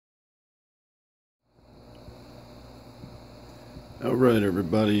Alright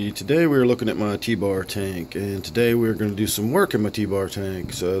everybody, today we're looking at my T-bar tank, and today we're going to do some work in my T-bar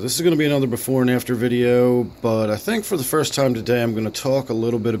tank. So this is going to be another before and after video, but I think for the first time today I'm going to talk a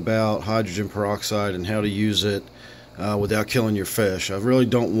little bit about hydrogen peroxide and how to use it without killing your fish. I really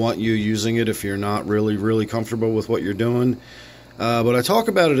don't want you using it if you're not really comfortable with what you're doing. But I talk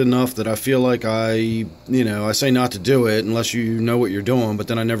about it enough that I feel like I say not to do it unless you know what you're doing, but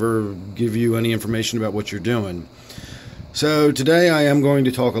then I never give you any information about what you're doing. So today I am going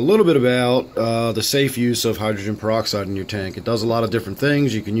to talk a little bit about the safe use of hydrogen peroxide in your tank. It does a lot of different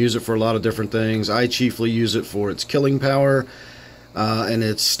things. You can use it for a lot of different things. I chiefly use it for its killing power and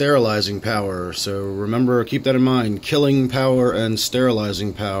its sterilizing power. So remember, keep that in mind, killing power and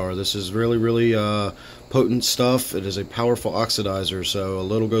sterilizing power. This is really potent stuff. It is a powerful oxidizer, so a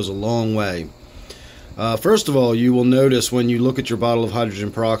little goes a long way. First of all, you will notice when you look at your bottle of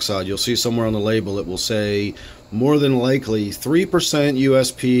hydrogen peroxide, you'll see somewhere on the label it will say more than likely 3%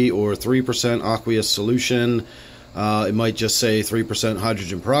 USP or 3% aqueous solution. It might just say 3%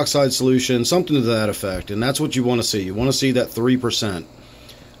 hydrogen peroxide solution, something to that effect, and that's what you want to see. You want to see that 3%.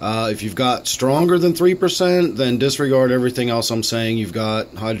 If you've got stronger than 3%, then disregard everything else I'm saying. You've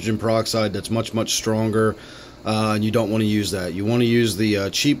got hydrogen peroxide that's much stronger, and you don't want to use that. You want to use the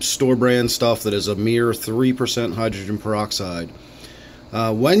cheap store brand stuff that is a mere 3% hydrogen peroxide.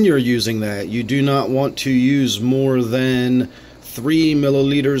 When you're using that, you do not want to use more than 3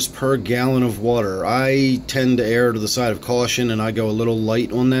 milliliters per gallon of water. I tend to err to the side of caution, and I go a little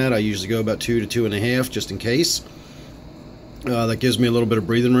light on that. I usually go about 2 to 2.5 just in case. That gives me a little bit of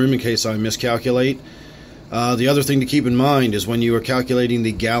breathing room in case I miscalculate. The other thing to keep in mind is when you are calculating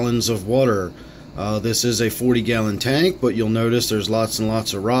the gallons of water, this is a 40-gallon tank, but you'll notice there's lots and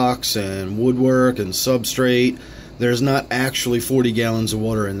lots of rocks and woodwork and substrate. There's not actually 40 gallons of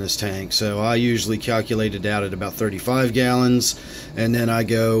water in this tank, so I usually calculate it out at about 35 gallons, and then I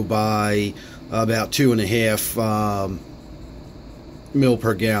go by about 2.5 mil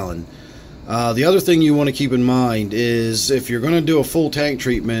per gallon. The other thing you want to keep in mind is if you're going to do a full tank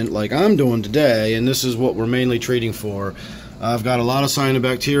treatment like I'm doing today, and this is what we're mainly treating for, I've got a lot of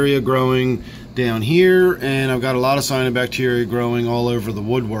cyanobacteria growing down here, and I've got a lot of cyanobacteria growing all over the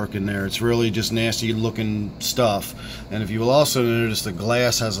woodwork in there. It's really just nasty looking stuff. And if you will also notice, the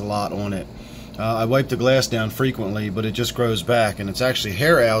glass has a lot on it. I wipe the glass down frequently, but it just grows back, and it's actually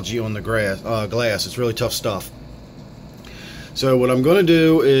hair algae on the glass. It's really tough stuff. So what I'm going to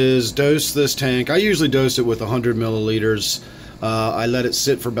do is dose this tank. I usually dose it with 100 milliliters. I let it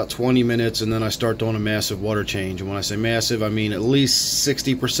sit for about 20 minutes, and then I start doing a massive water change. And when I say massive, I mean at least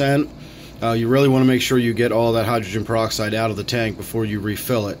 60%. You really want to make sure you get all that hydrogen peroxide out of the tank before you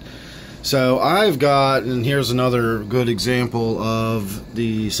refill it. So I've got, and here's another good example of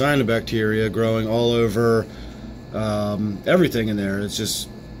the cyanobacteria growing all over everything in there.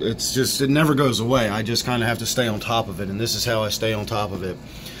 It never goes away. I just kind of have to stay on top of it, and this is how I stay on top of it.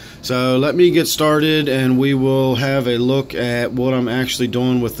 So let me get started, and we will have a look at what I'm actually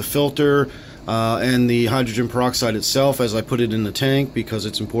doing with the filter and the hydrogen peroxide itself as I put it in the tank, because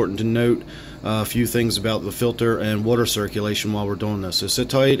it's important to note a few things about the filter and water circulation while we're doing this. So sit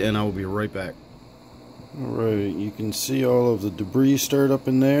tight, and I will be right back. Alright, you can see all of the debris stirred up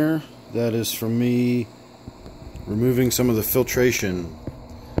in there. That is from me removing some of the filtration.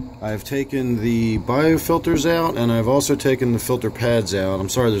 I've taken the biofilters out, and I've also taken the filter pads out. I'm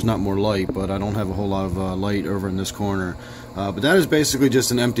sorry there's not more light, but I don't have a whole lot of light over in this corner. But that is basically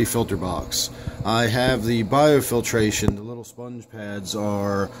just an empty filter box. I have the biofiltration. The little sponge pads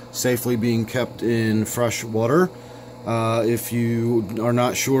are safely being kept in fresh water. If you are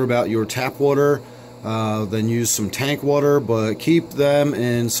not sure about your tap water, then use some tank water, but keep them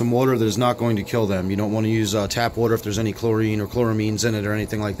in some water that is not going to kill them. You don't want to use tap water if there's any chlorine or chloramines in it or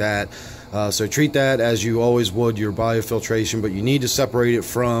anything like that. So treat that as you always would your biofiltration, but you need to separate it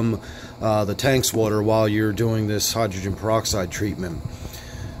from the tank's water while you're doing this hydrogen peroxide treatment.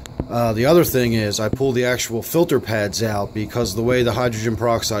 The other thing is I pull the actual filter pads out, because the way the hydrogen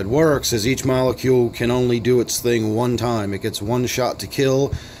peroxide works is each molecule can only do its thing one time. It gets one shot to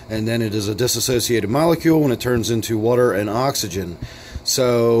kill, and then it is a dissociated molecule when it turns into water and oxygen.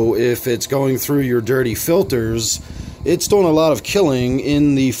 So if it's going through your dirty filters, it's doing a lot of killing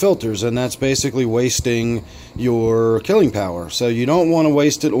in the filters, and that's basically wasting your killing power. So you don't want to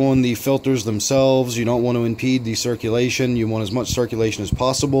waste it on the filters themselves. You don't want to impede the circulation. You want as much circulation as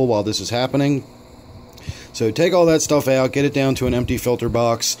possible while this is happening. So take all that stuff out, get it down to an empty filter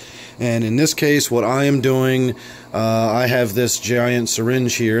box, and in this case what I am doing, I have this giant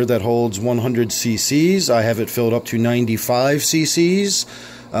syringe here that holds 100 cc's. I have it filled up to 95 cc's.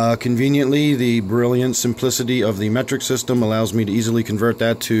 Conveniently, the brilliant simplicity of the metric system allows me to easily convert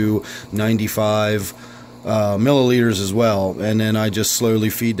that to 95 milliliters as well, and then I just slowly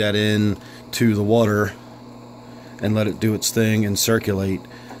feed that in to the water and let it do its thing and circulate.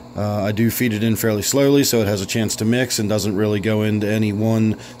 I do feed it in fairly slowly so it has a chance to mix and doesn't really go into any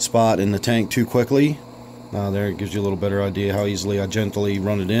one spot in the tank too quickly. There, it gives you a little better idea how easily I gently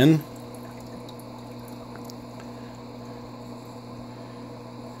run it in.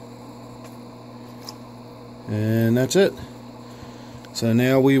 And that's it. So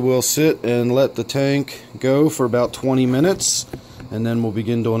now we will sit and let the tank go for about 20 minutes, and then we'll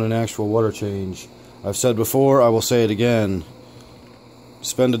begin doing an actual water change. I've said before, I will say it again.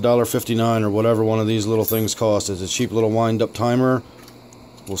 Spend $1.59 or whatever one of these little things costs. It's a cheap little wind-up timer.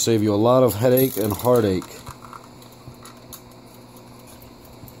 Will save you a lot of headache and heartache.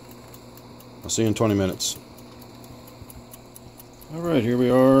 I'll see you in 20 minutes. Alright, here we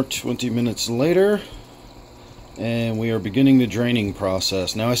are 20 minutes later, and we are beginning the draining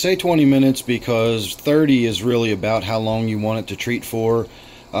process. Now I say 20 minutes because 30 is really about how long you want it to treat for,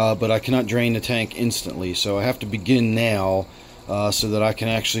 but I cannot drain the tank instantly, so I have to begin now so that I can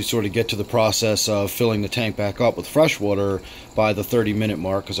actually sort of get to the process of filling the tank back up with fresh water by the 30-minute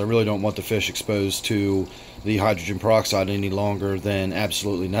mark, because I really don't want the fish exposed to the hydrogen peroxide any longer than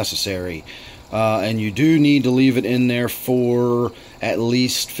absolutely necessary. And you do need to leave it in there for at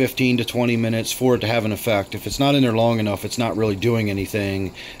least 15 to 20 minutes for it to have an effect. If it's not in there long enough, it's not really doing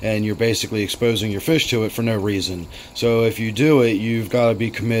anything, and you're basically exposing your fish to it for no reason. So if you do it, you've got to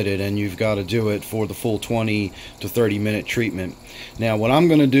be committed, and you've got to do it for the full 20 to 30 minute treatment. Now what I'm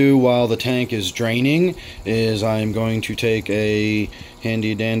going to do while the tank is draining is I'm going to take a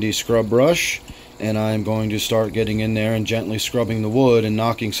handy dandy scrub brush, and I'm going to start getting in there and gently scrubbing the wood and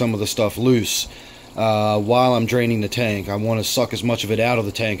knocking some of the stuff loose while I'm draining the tank. I want to suck as much of it out of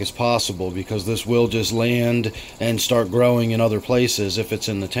the tank as possible, because this will just land and start growing in other places if it's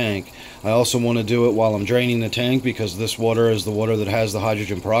in the tank. I also want to do it while I'm draining the tank, because this water is the water that has the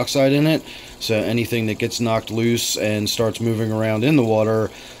hydrogen peroxide in it, so anything that gets knocked loose and starts moving around in the water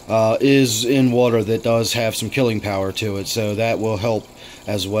is in water that does have some killing power to it, so that will help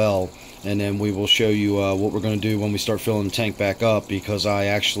as well. And then we will show you what we're going to do when we start filling the tank back up, because I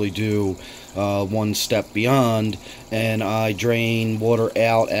actually do one step beyond, and I drain water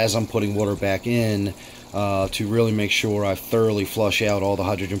out as I'm putting water back in to really make sure I thoroughly flush out all the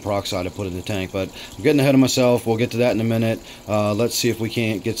hydrogen peroxide I put in the tank. But I'm getting ahead of myself. We'll get to that in a minute. Let's see if we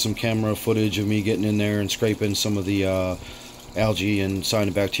can't get some camera footage of me getting in there and scraping some of the algae and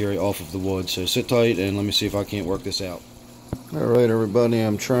cyanobacteria off of the wood. So sit tight and let me see if I can't work this out. Alright everybody,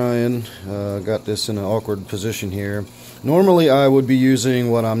 I'm trying. Got this in an awkward position here. Normally I would be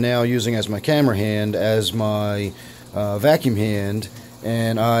using what I'm now using as my camera hand as my vacuum hand,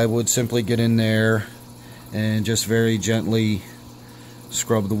 and I would simply get in there and just very gently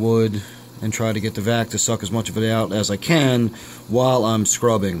scrub the wood and try to get the vac to suck as much of it out as I can while I'm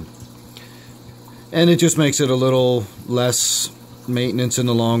scrubbing. And it just makes it a little less maintenance in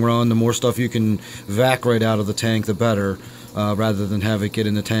the long run. The more stuff you can vac right out of the tank, the better. Rather than have it get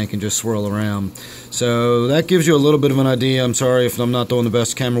in the tank and just swirl around. So that gives you a little bit of an idea. I'm sorry if I'm not doing the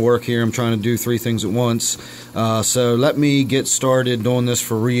best camera work here. I'm trying to do 3 things at once. So let me get started doing this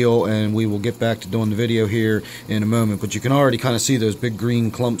for real, and we will get back to doing the video here in a moment. But you can already kind of see those big green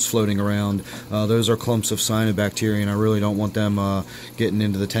clumps floating around. Those are clumps of cyanobacteria, and I really don't want them getting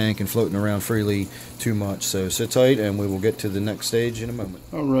into the tank and floating around freely too much. So sit tight and we will get to the next stage in a moment.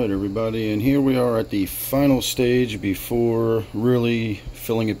 Alright everybody, and here we are at the final stage before really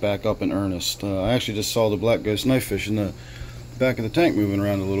filling it back up in earnest. I actually just saw the black ghost knife fish in the back of the tank moving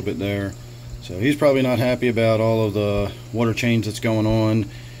around a little bit there. So he's probably not happy about all of the water change that's going on,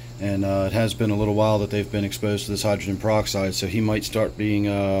 and it has been a little while that they've been exposed to this hydrogen peroxide, so he might start being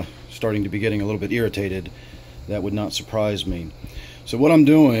starting to be getting a little bit irritated. That would not surprise me. So what I'm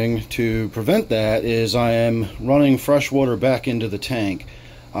doing to prevent that is I am running fresh water back into the tank.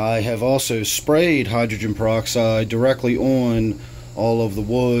 I have also sprayed hydrogen peroxide directly on all of the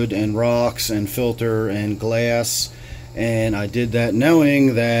wood and rocks and filter and glass, and I did that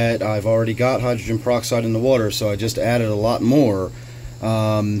knowing that I've already got hydrogen peroxide in the water, so I just added a lot more.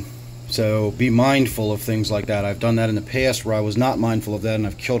 So be mindful of things like that. I've done that in the past where I was not mindful of that, and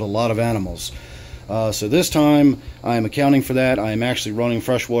I've killed a lot of animals. So this time I am accounting for that. I am actually running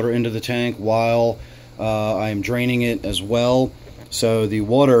fresh water into the tank while I am draining it as well. So the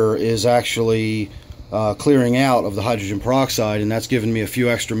water is actually clearing out of the hydrogen peroxide, and that's given me a few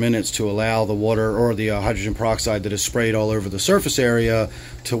extra minutes to allow the water or the hydrogen peroxide that is sprayed all over the surface area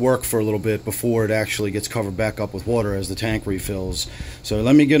to work for a little bit before it actually gets covered back up with water as the tank refills. So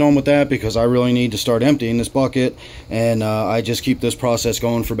let me get on with that, because I really need to start emptying this bucket, and I just keep this process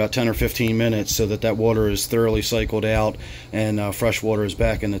going for about 10 or 15 minutes so that that water is thoroughly cycled out and fresh water is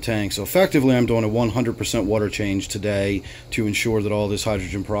back in the tank. So effectively I'm doing a 100% water change today to ensure that all this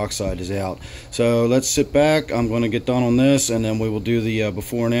hydrogen peroxide is out. So let's sit back. I'm going to get done on this, and then we will do the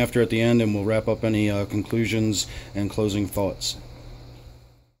before and after at the end, and we'll wrap up any conclusions and closing thoughts.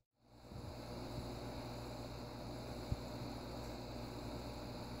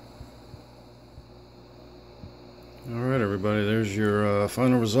 Alright everybody, there's your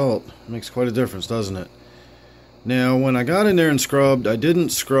final result. Makes quite a difference, doesn't it? Now, when I got in there and scrubbed, I didn't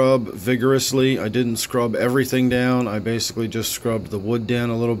scrub vigorously. I didn't scrub everything down. I basically just scrubbed the wood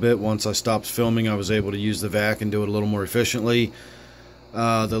down a little bit. Once I stopped filming, I was able to use the vac and do it a little more efficiently.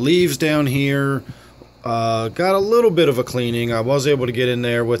 The leaves down here got a little bit of a cleaning. I was able to get in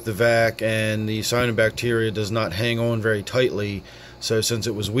there with the vac, and the cyanobacteria does not hang on very tightly. So since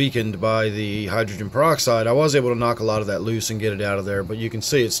it was weakened by the hydrogen peroxide, I was able to knock a lot of that loose and get it out of there. But you can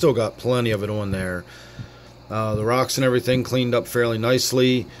see it's still got plenty of it on there. The rocks and everything cleaned up fairly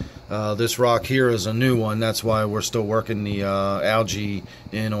nicely. This rock here is a new one. That's why we're still working the algae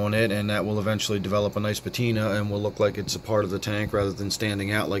in on it, and that will eventually develop a nice patina and will look like it's a part of the tank rather than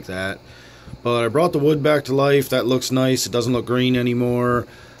standing out like that. But I brought the wood back to life. That looks nice. It doesn't look green anymore.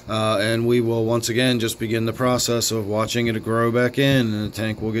 And we will once again just begin the process of watching it grow back in, and the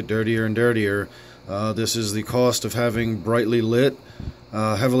tank will get dirtier and dirtier. This is the cost of having brightly lit,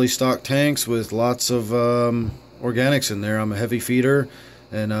 heavily stocked tanks with lots of organics in there. I'm a heavy feeder,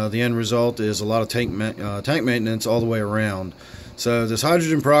 and the end result is a lot of tank maintenance all the way around. So this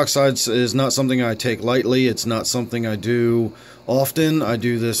hydrogen peroxide is not something I take lightly. It's not something I do often. I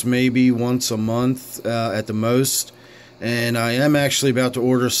do this maybe once a month at the most. And I am actually about to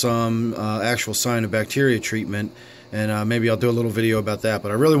order some actual cyanobacteria treatment, and maybe I'll do a little video about that. But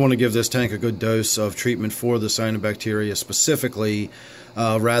I really want to give this tank a good dose of treatment for the cyanobacteria specifically,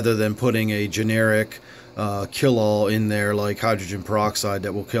 rather than putting a generic kill-all in there like hydrogen peroxide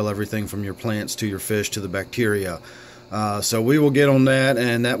that will kill everything from your plants to your fish to the bacteria. So we will get on that,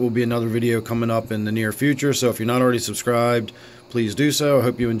 and that will be another video coming up in the near future. So if you're not already subscribed, please do so. I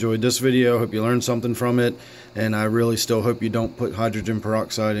hope you enjoyed this video. I hope you learned something from it. And I really still hope you don't put hydrogen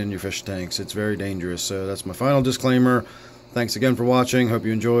peroxide in your fish tanks. It's very dangerous. So that's my final disclaimer. Thanks again for watching. Hope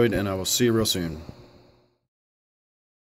you enjoyed, and I will see you real soon.